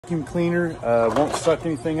Vacuum cleaner won't suck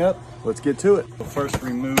anything up. Let's get to it. We'll first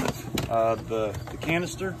remove the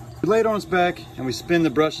canister. We lay it on its back and we spin the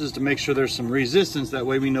brushes to make sure there's some resistance. That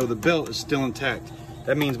way we know the belt is still intact.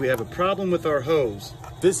 That means we have a problem with our hose.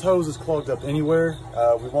 This hose is clogged up anywhere.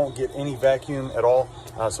 We won't get any vacuum at all,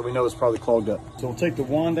 so we know it's probably clogged up. So we'll take the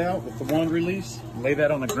wand out with the wand release, lay that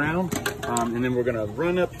on the ground, and then we're gonna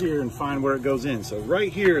run up here and find where it goes in. So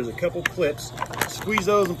right here is a couple clips. Squeeze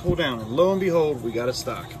those and pull down, and lo and behold, we got a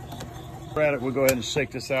stock. We're at it, we'll go ahead and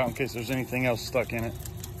shake this out in case there's anything else stuck in it.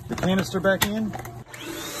 The canister back in.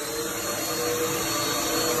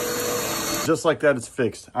 Just like that, it's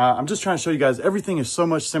fixed. I'm just trying to show you guys everything is so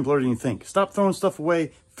much simpler than you think. Stop throwing stuff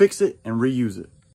away, fix it, and reuse it.